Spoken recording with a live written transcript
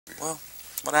Well,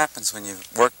 what happens when you've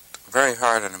worked very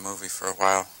hard on a movie for a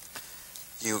while,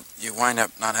 you wind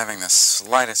up not having the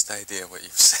slightest idea what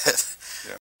you've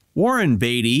said. Yeah. Warren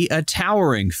Beatty, a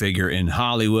towering figure in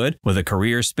Hollywood with a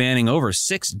career spanning over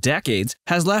 6 decades,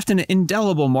 has left an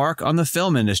indelible mark on the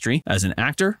film industry as an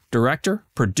actor, director,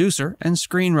 producer, and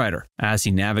screenwriter. As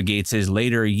he navigates his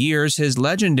later years, his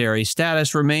legendary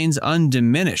status remains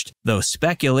undiminished, though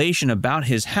speculation about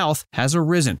his health has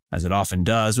arisen, as it often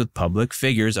does with public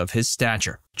figures of his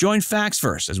stature. Join Facts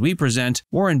First as we present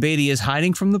Warren Beatty is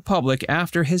hiding from the public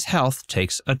after his health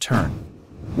takes a turn.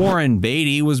 Warren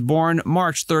Beatty was born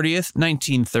March 30th,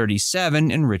 1937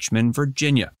 in Richmond,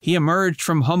 Virginia. He emerged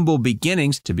from humble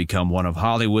beginnings to become one of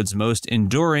Hollywood's most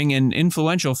enduring and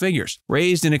influential figures.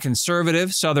 Raised in a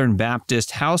conservative Southern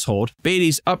Baptist household,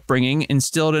 Beatty's upbringing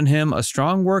instilled in him a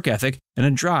strong work ethic and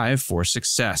a drive for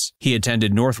success. He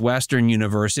attended Northwestern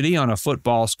University on a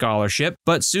football scholarship,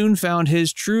 but soon found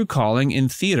his true calling in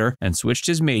theater and switched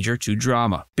his major to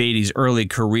drama. Beatty's early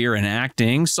career in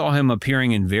acting saw him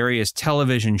appearing in various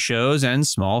television shows and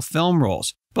small film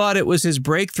roles. But it was his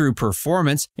breakthrough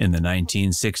performance in the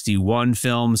 1961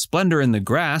 film Splendor in the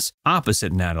Grass,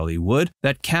 opposite Natalie Wood,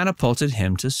 that catapulted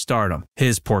him to stardom.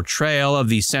 His portrayal of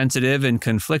the sensitive and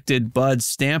conflicted Bud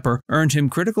Stamper earned him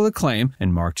critical acclaim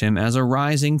and marked him as a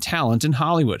rising talent in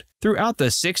Hollywood. Throughout the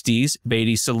 60s,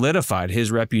 Beatty solidified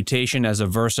his reputation as a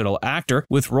versatile actor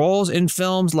with roles in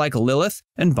films like Lilith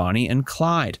and Bonnie and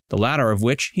Clyde, the latter of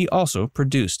which he also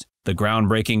produced. The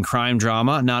groundbreaking crime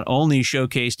drama not only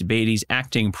showcased Beatty's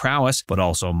acting prowess, but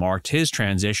also marked his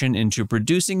transition into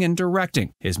producing and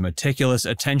directing. His meticulous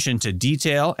attention to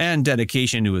detail and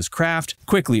dedication to his craft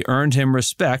quickly earned him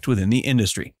respect within the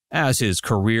industry. As his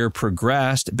career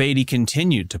progressed, Beatty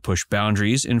continued to push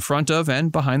boundaries in front of and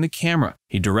behind the camera.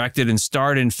 He directed and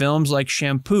starred in films like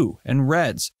Shampoo and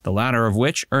Reds, the latter of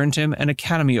which earned him an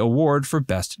Academy Award for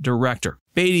Best Director.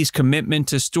 Beatty's commitment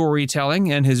to storytelling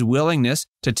and his willingness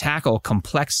to tackle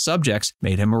complex subjects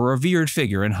made him a revered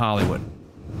figure in Hollywood.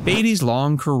 Beatty's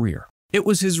long career. It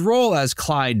was his role as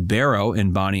Clyde Barrow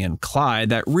in Bonnie and Clyde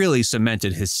that really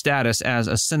cemented his status as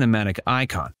a cinematic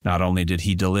icon. Not only did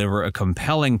he deliver a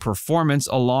compelling performance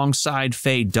alongside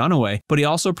Faye Dunaway, but he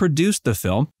also produced the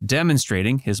film,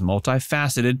 demonstrating his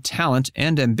multifaceted talent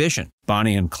and ambition.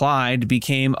 Bonnie and Clyde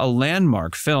became a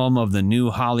landmark film of the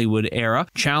new Hollywood era,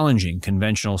 challenging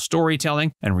conventional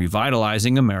storytelling and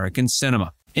revitalizing American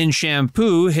cinema. In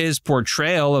Shampoo, his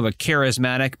portrayal of a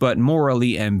charismatic but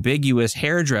morally ambiguous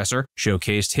hairdresser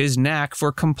showcased his knack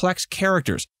for complex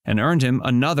characters and earned him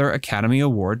another Academy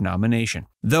Award nomination.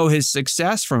 Though his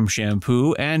success from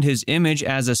Shampoo and his image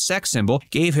as a sex symbol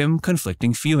gave him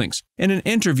conflicting feelings. In an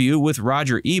interview with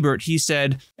Roger Ebert, he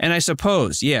said, "And I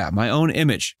suppose, yeah, my own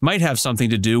image might have something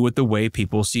to do with the way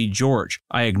people see George.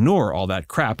 I ignore all that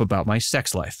crap about my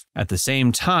sex life." At the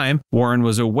same time, Warren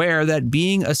was aware that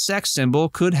being a sex symbol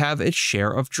could have its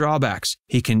share of drawbacks.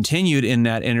 He continued in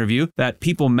that interview that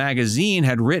People magazine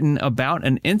had written about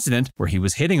an incident where he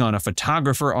was hitting on a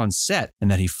photographer on set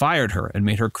and that he fired her and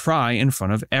made her cry in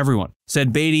front of everyone.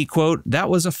 Said Beatty, quote, "That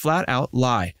was a flat-out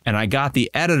lie, and I got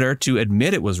the editor to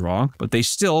admit it was wrong, but they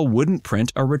still wouldn't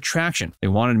print a retraction. They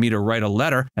wanted me to write a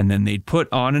letter, and then they'd put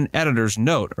on an editor's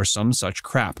note or some such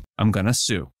crap. I'm gonna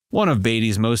sue." One of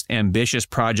Beatty's most ambitious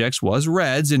projects was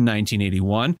Reds in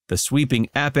 1981, the sweeping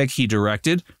epic he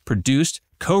directed, produced,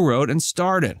 co-wrote, and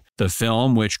starred in. The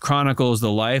film, which chronicles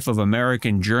the life of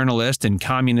American journalist and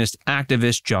communist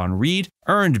activist John Reed,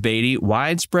 earned Beatty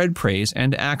widespread praise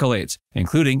and accolades,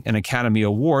 including an Academy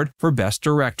Award for Best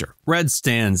Director. Red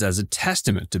stands as a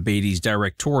testament to Beatty's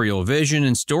directorial vision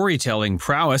and storytelling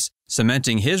prowess,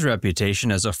 cementing his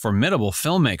reputation as a formidable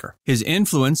filmmaker. His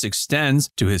influence extends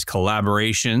to his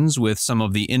collaborations with some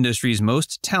of the industry's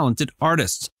most talented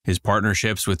artists. His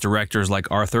partnerships with directors like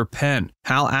Arthur Penn,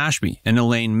 Hal Ashby, and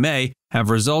Elaine May have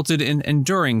resulted in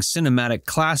enduring cinematic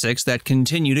classics that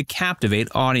continue to captivate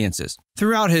audiences.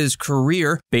 Throughout his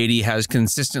career, Beatty has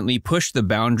consistently pushed the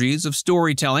boundaries of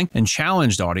storytelling and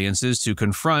challenged audiences to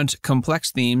confront complex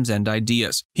themes and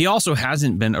ideas. He also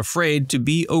hasn't been afraid to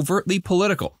be overtly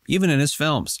political, even in his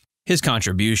films. His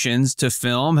contributions to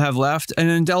film have left an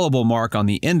indelible mark on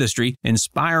the industry,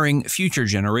 inspiring future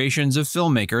generations of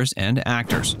filmmakers and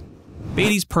actors.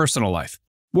 Beatty's personal life.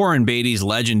 Warren Beatty's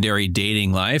legendary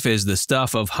dating life is the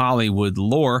stuff of Hollywood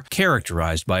lore,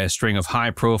 characterized by a string of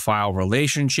high-profile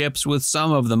relationships with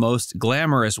some of the most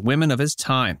glamorous women of his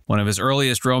time. One of his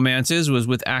earliest romances was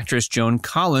with actress Joan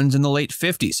Collins in the late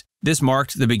 50s. This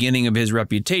marked the beginning of his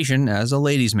reputation as a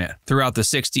ladies' man. Throughout the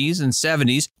 60s and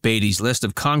 70s, Beatty's list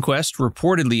of conquests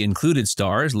reportedly included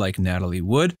stars like Natalie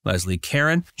Wood, Leslie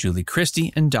Caron, Julie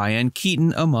Christie, and Diane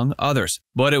Keaton, among others.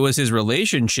 But it was his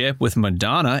relationship with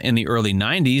Madonna in the early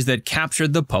 90s that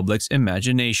captured the public's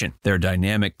imagination. Their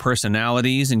dynamic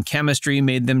personalities and chemistry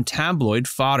made them tabloid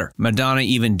fodder. Madonna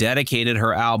even dedicated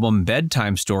her album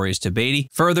Bedtime Stories to Beatty,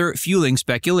 further fueling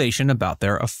speculation about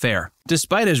their affair.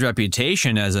 Despite his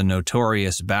reputation as a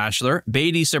notorious bachelor,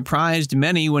 Beatty surprised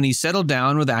many when he settled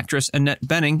down with actress Annette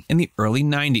Bening in the early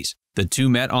 90s. The two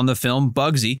met on the film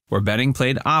Bugsy, where Bening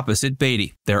played opposite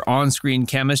Beatty. Their on-screen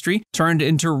chemistry turned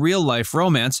into real-life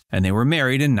romance, and they were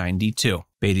married in '92.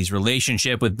 Beatty's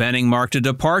relationship with Bening marked a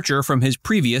departure from his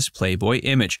previous Playboy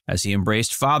image, as he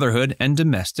embraced fatherhood and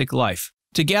domestic life.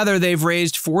 Together, they've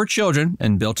raised 4 children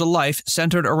and built a life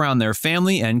centered around their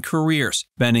family and careers.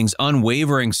 Bening's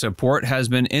unwavering support has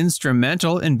been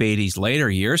instrumental in Beatty's later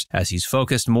years, as he's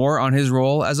focused more on his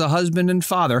role as a husband and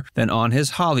father than on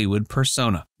his Hollywood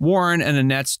persona. Warren and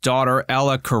Annette's daughter,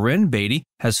 Ella Corinne Beatty,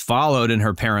 has followed in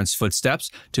her parents'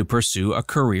 footsteps to pursue a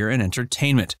career in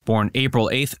entertainment. Born April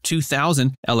 8,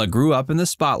 2000, Ella grew up in the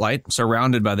spotlight,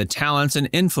 surrounded by the talents and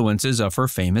influences of her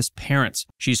famous parents.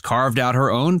 She's carved out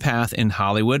her own path in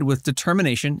Hollywood with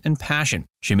determination and passion.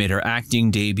 She made her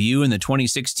acting debut in the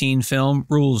 2016 film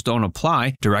Rules Don't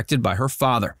Apply, directed by her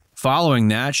father. Following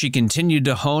that, she continued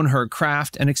to hone her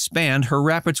craft and expand her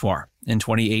repertoire. In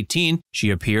 2018, she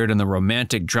appeared in the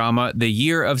romantic drama The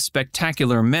Year of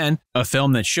Spectacular Men, a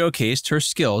film that showcased her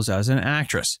skills as an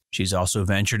actress. She's also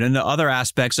ventured into other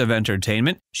aspects of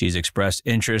entertainment. She's expressed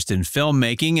interest in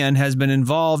filmmaking and has been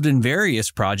involved in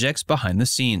various projects behind the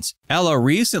scenes. Ella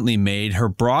recently made her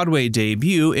Broadway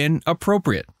debut in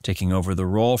Appropriate, taking over the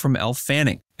role from Elle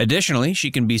Fanning. Additionally,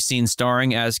 she can be seen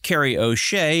starring as Carrie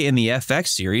O'Shea in the FX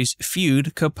series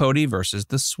Feud: Capote vs.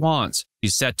 the Swans.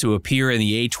 She's set to appear in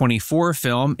the A24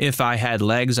 film If I Had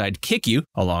Legs, I'd Kick You,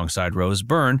 alongside Rose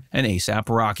Byrne and A$AP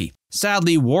Rocky.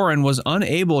 Sadly, Warren was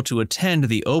unable to attend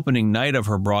the opening night of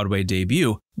her Broadway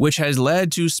debut, which has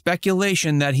led to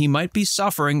speculation that he might be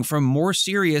suffering from more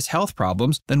serious health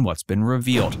problems than what's been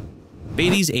revealed.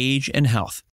 Beatty's age and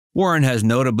health. Warren has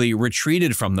notably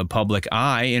retreated from the public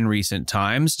eye in recent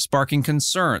times, sparking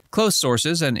concern. Close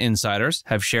sources and insiders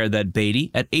have shared that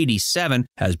Beatty, at 87,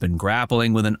 has been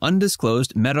grappling with an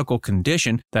undisclosed medical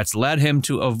condition that's led him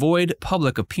to avoid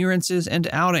public appearances and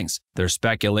outings. There's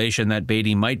speculation that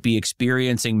Beatty might be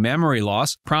experiencing memory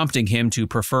loss, prompting him to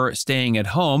prefer staying at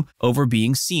home over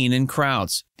being seen in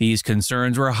crowds. These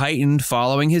concerns were heightened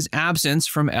following his absence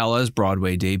from Ella's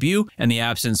Broadway debut and the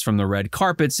absence from the red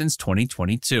carpet since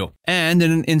 2022. And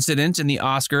in an incident in the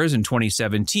Oscars in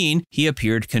 2017, he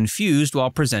appeared confused while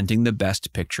presenting the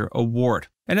Best Picture award.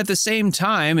 And at the same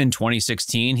time, in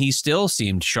 2016, he still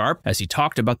seemed sharp as he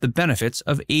talked about the benefits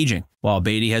of aging. While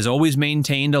Beatty has always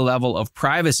maintained a level of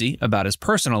privacy about his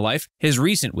personal life, his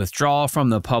recent withdrawal from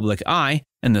the public eye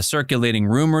and the circulating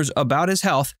rumors about his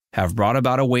health have brought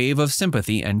about a wave of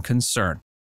sympathy and concern.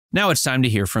 Now it's time to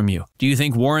hear from you. Do you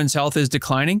think Warren's health is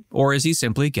declining, or is he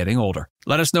simply getting older?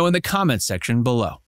 Let us know in the comments section below.